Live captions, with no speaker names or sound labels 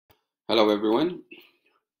Hello everyone.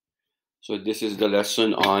 So this is the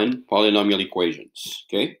lesson on polynomial equations,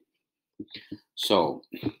 okay? So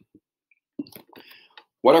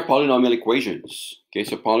what are polynomial equations? Okay,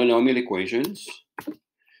 so polynomial equations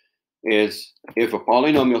is if a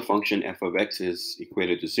polynomial function f of x is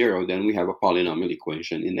equated to 0, then we have a polynomial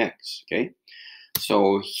equation in x, okay?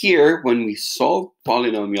 So here, when we solve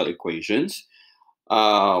polynomial equations,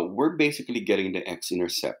 we're basically getting the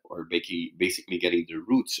x-intercept, or basically getting the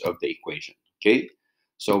roots of the equation, okay?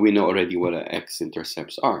 So we know already what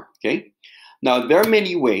x-intercepts are, okay? Now, there are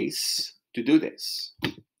many ways to do this,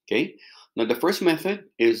 okay? Now, the first method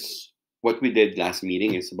is what we did last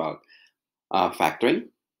meeting. It's about factoring.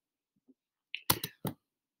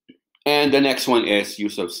 And the next one is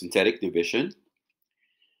use of synthetic division.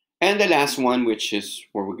 And the last one, which is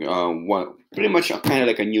where we pretty much kind of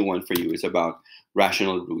like a new one for you, is about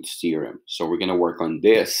rational roots theorem. So we're going to work on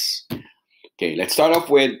this. Okay, let's start off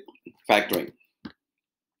with factoring.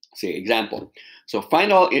 Say example. So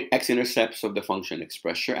find all x-intercepts of the function.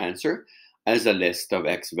 Express your answer as a list of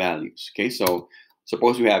x values. Okay, so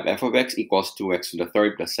suppose we have f of x equals 2x to the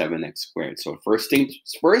third plus 7x squared. So first things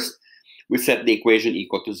first, we set the equation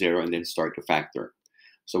equal to 0 and then start to factor.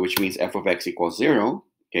 So which means f of x equals 0.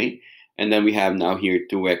 Okay, and then we have now here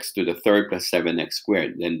 2x to the third plus 7x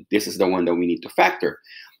squared. Then this is the one that we need to factor.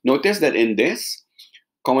 Notice that in this,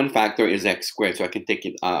 common factor is x squared. So I can take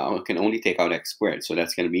it. I can only take out x squared. So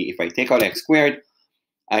that's going to be, if I take out x squared,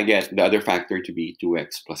 I get the other factor to be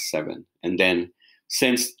 2x plus 7. And then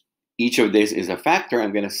since each of this is a factor,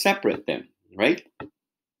 I'm going to separate them, right?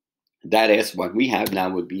 That is what we have now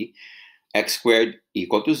would be x squared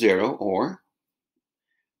equal to 0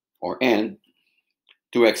 and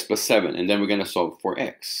 2x plus 7, and then we're going to solve for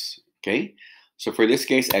x, okay? So for this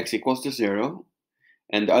case, x equals to 0,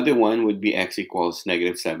 and the other one would be x equals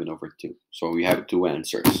negative 7 over 2. So we have two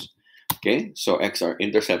answers, okay? So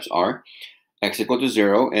intercepts are x equal to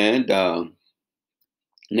 0 and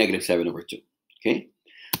negative 7 over 2, okay?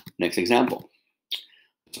 Next example.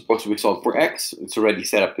 Suppose we solve for x. It's already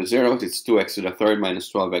set up to 0. It's 2x to the third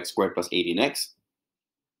minus 12x squared plus 18x.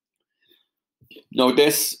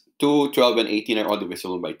 Notice 2, 12, and 18 are all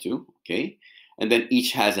divisible by 2, okay? And then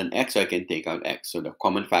each has an x, so I can take out x. So the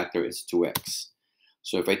common factor is 2x.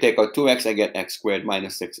 So if I take out 2x, I get x squared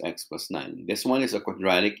minus 6x plus 9. This one is a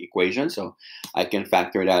quadratic equation, so I can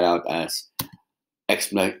factor that out as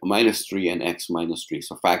x minus 3 and x minus 3.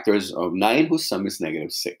 So factors of 9 whose sum is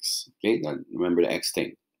negative 6. Okay, now remember the x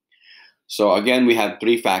thing. So again, we have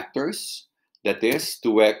three factors. That is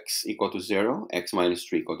 2x equal to 0, x minus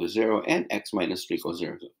 3 equal to 0, and x minus 3 equals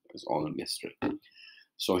 0. It's all a mystery.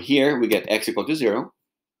 So here we get x equal to 0,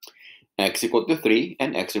 x equal to 3,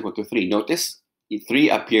 and x equal to 3. Notice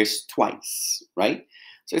 3 appears twice, right?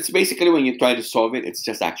 So it's basically when you try to solve it, it's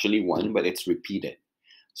just actually 1, but it's repeated.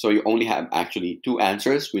 So you only have actually two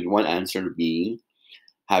answers, with one answer being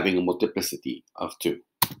having a multiplicity of 2.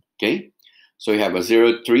 Okay? So you have a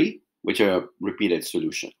 0, 3, which are a repeated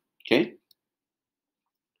solution. Okay?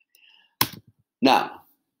 Now,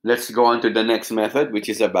 let's go on to the next method, which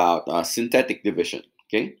is about synthetic division,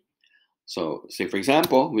 okay? So, say for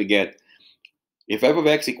example, we get, if f of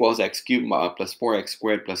x equals x cubed plus 4x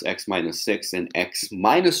squared plus x minus 6, and x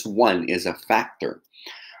minus 1 is a factor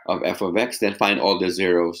of f of x, then find all the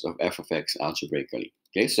zeros of f of x algebraically,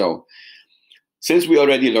 okay? So, since we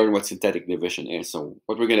already learned what synthetic division is, so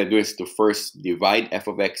what we're going to do is to first divide f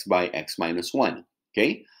of x by x minus 1,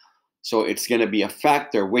 okay? So it's going to be a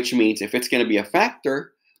factor, which means if it's going to be a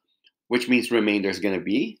factor, which means remainder is going to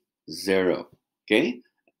be 0, okay?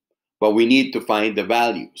 But we need to find the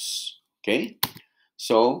values, okay?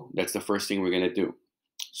 So that's the first thing we're going to do.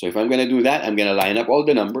 So if I'm going to do that, I'm going to line up all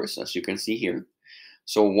the numbers, as you can see here.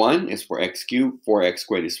 So 1 is for x cubed, 4x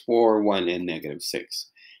squared is 4, 1, and negative 6.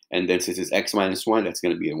 And then since it's x minus 1, that's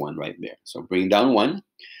going to be a 1 right there. So bring down 1.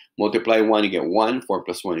 Multiply 1, you get 1. 4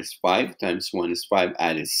 plus 1 is 5. Times 1 is 5.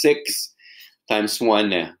 Add is 6. Times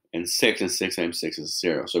 1 and 6. And 6 times 6 is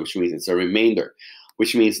 0. So which means it's a remainder.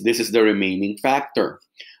 Which means this is the remaining factor.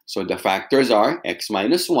 So the factors are x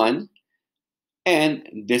minus 1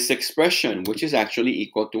 and this expression, which is actually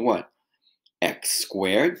equal to what? X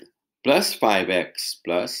squared plus 5x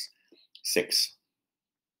plus 6.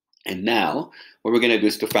 And now, what we're going to do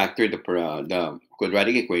is to factor the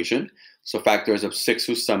quadratic equation. So factors of 6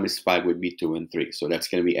 whose sum is 5 would be 2 and 3. So that's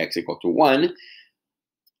going to be x equal to 1.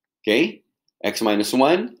 Okay? X minus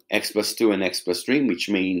 1, x plus 2, and x plus 3, which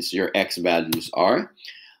means your x values are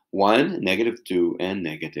 1, negative 2, and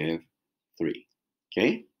negative 3.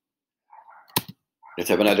 Okay?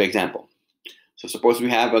 Let's have another example. So suppose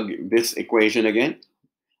we have this equation again.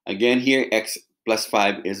 Again here, x plus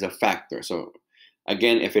 5 is a factor. So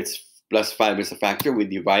again, if it's plus 5 is a factor, we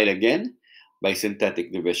divide again by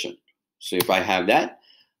synthetic division. So if I have that,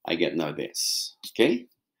 I get now this. Okay?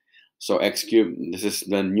 So x cubed, this is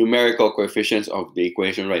the numerical coefficients of the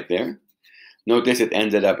equation right there. Notice it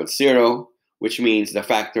ended up at 0, which means the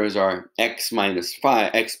factors are x minus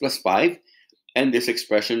 5, x plus 5, and this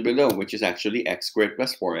expression below, which is actually x squared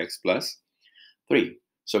plus 4x plus 3.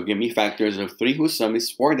 So give me factors of 3 whose sum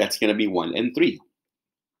is 4. That's going to be 1 and 3,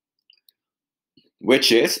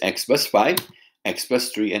 which is x plus 5, x plus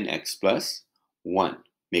 3, and x plus 1,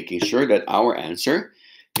 making sure that our answer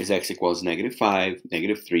is x equals negative 5,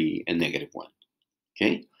 negative 3, and negative 1.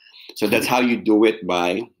 Okay? So that's how you do it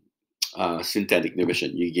by synthetic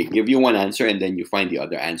division. You give you one answer and then you find the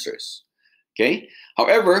other answers. Okay?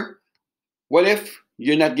 However, what if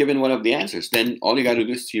you're not given one of the answers? Then all you got to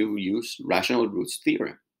do is to use rational roots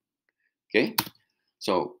theorem. Okay?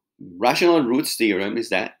 So rational roots theorem is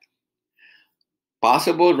that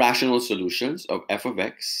possible rational solutions of f of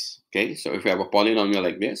x. Okay? So if you have a polynomial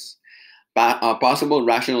like this, possible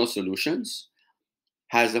rational solutions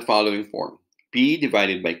has the following form: p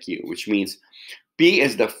divided by q, which means p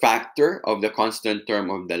is the factor of the constant term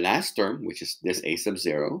of the last term, which is this a sub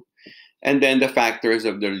 0, and then the factors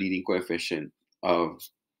of the leading coefficient of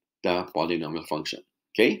the polynomial function.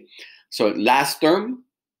 Okay, so last term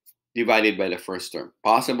divided by the first term,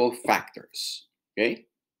 possible factors. Okay,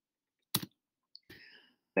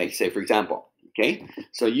 like say for example, okay,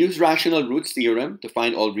 so use rational roots theorem to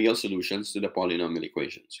find all real solutions to the polynomial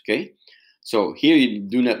equations. Okay, so here you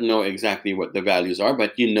do not know exactly what the values are,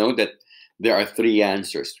 but you know that there are 3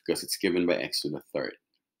 answers because it's given by x to the third.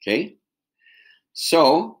 Okay,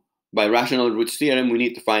 so by rational roots theorem, we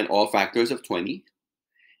need to find all factors of 20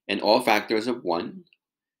 and all factors of 1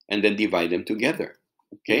 and then divide them together.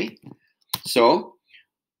 Okay, so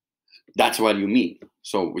that's what you mean.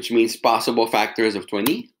 So which means possible factors of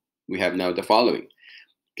 20, we have now the following.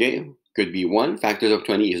 Okay, could be 1. Factors of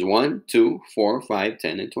 20 is 1, 2, 4, 5,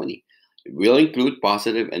 10, and 20. It will include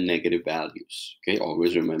positive and negative values. Okay,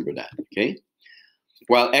 always remember that. Okay,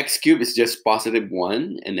 while x cubed is just positive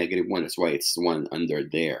 1 and negative 1. That's why it's 1 under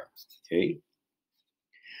there. Okay,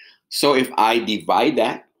 so if I divide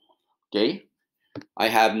that, okay, I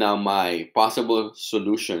have now my possible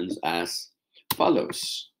solutions as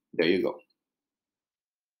follows. There you go.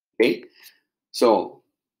 Okay, so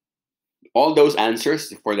all those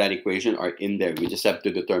answers for that equation are in there. We just have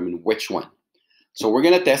to determine which one. So we're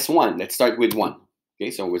going to test one. Let's start with 1.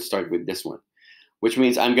 Okay, so we'll start with this one, which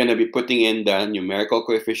means I'm going to be putting in the numerical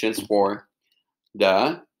coefficients for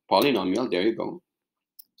the polynomial. There you go.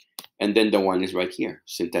 And then the 1 is right here,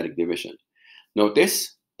 synthetic division.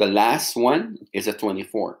 Notice the last one is a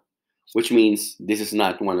 24, which means this is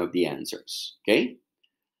not one of the answers. Okay,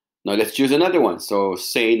 now let's choose another one. So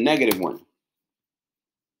say negative 1.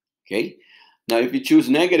 Okay, now if you choose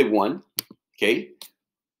negative 1, okay,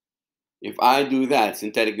 if I do that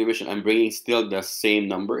synthetic division, I'm bringing still the same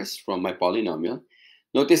numbers from my polynomial.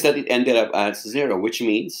 Notice that it ended up as 0, which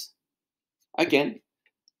means, again,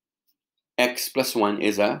 x plus 1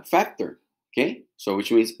 is a factor. Okay, so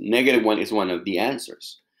which means negative 1 is one of the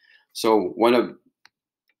answers. So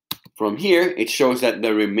from here, it shows that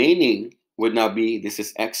the remaining would now be, this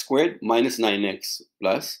is x squared minus 9x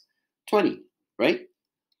plus 20, right?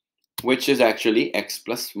 Which is actually x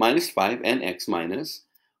plus minus 5 and x minus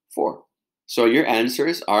 4. So your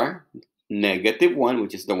answers are negative 1,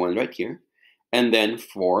 which is the one right here, and then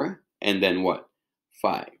 4, and then what?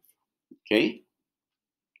 5. Okay?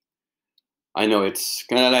 I know it's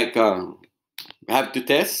kind of like have to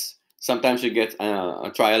test. Sometimes you get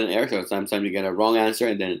a trial and error, so sometimes you get a wrong answer,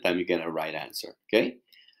 and then time you get a right answer. Okay?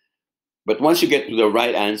 But once you get to the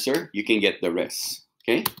right answer, you can get the rest.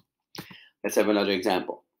 Okay? Let's have another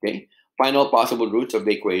example. Okay? Final possible roots of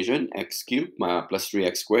the equation, x cubed plus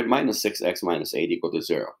 3x squared minus 6x minus 8 equal to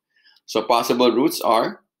 0. So possible roots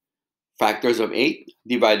are factors of 8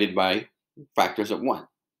 divided by factors of 1.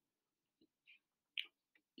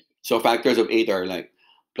 So factors of 8 are like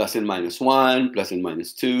plus and minus 1, plus and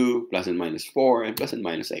minus 2, plus and minus 4, and plus and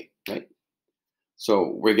minus 8, right?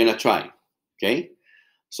 So we're going to try, okay?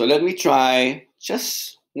 So let me try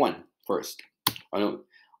just 1 first.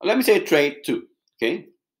 Let me say try 2, okay?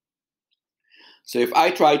 So if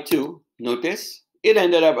I try 2, notice it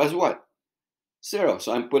ended up as what? 0.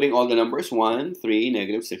 So I'm putting all the numbers 1, 3,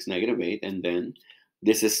 negative 6, negative 8, and then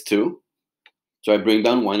this is 2. So I bring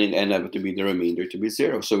down 1 and end up to be the remainder to be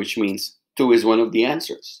 0. So which means 2 is one of the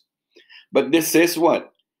answers. But this is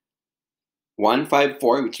what?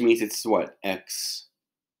 154, which means it's what? X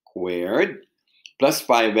squared plus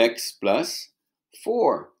 5x plus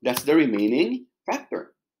 4. That's the remaining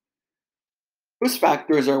factor. Whose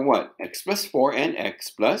factors are what? X plus 4 and x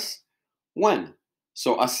plus 1.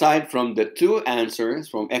 So aside from the two answers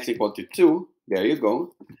from x equal to 2, there you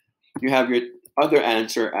go, you have your other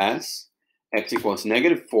answer as x equals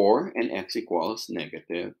negative 4 and x equals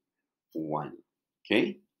negative 1.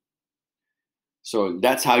 Okay? So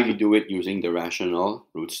that's how you do it using the rational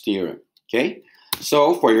roots theorem. Okay?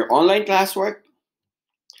 So for your online classwork,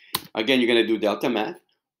 again, you're going to do delta math.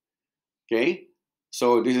 Okay?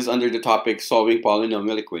 So this is under the topic solving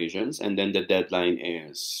polynomial equations, and then the deadline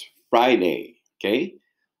is Friday. Okay?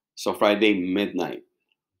 So Friday midnight.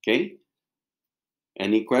 Okay?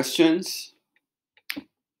 Any questions?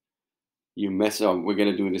 You mess up. We're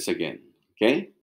going to do this again. Okay?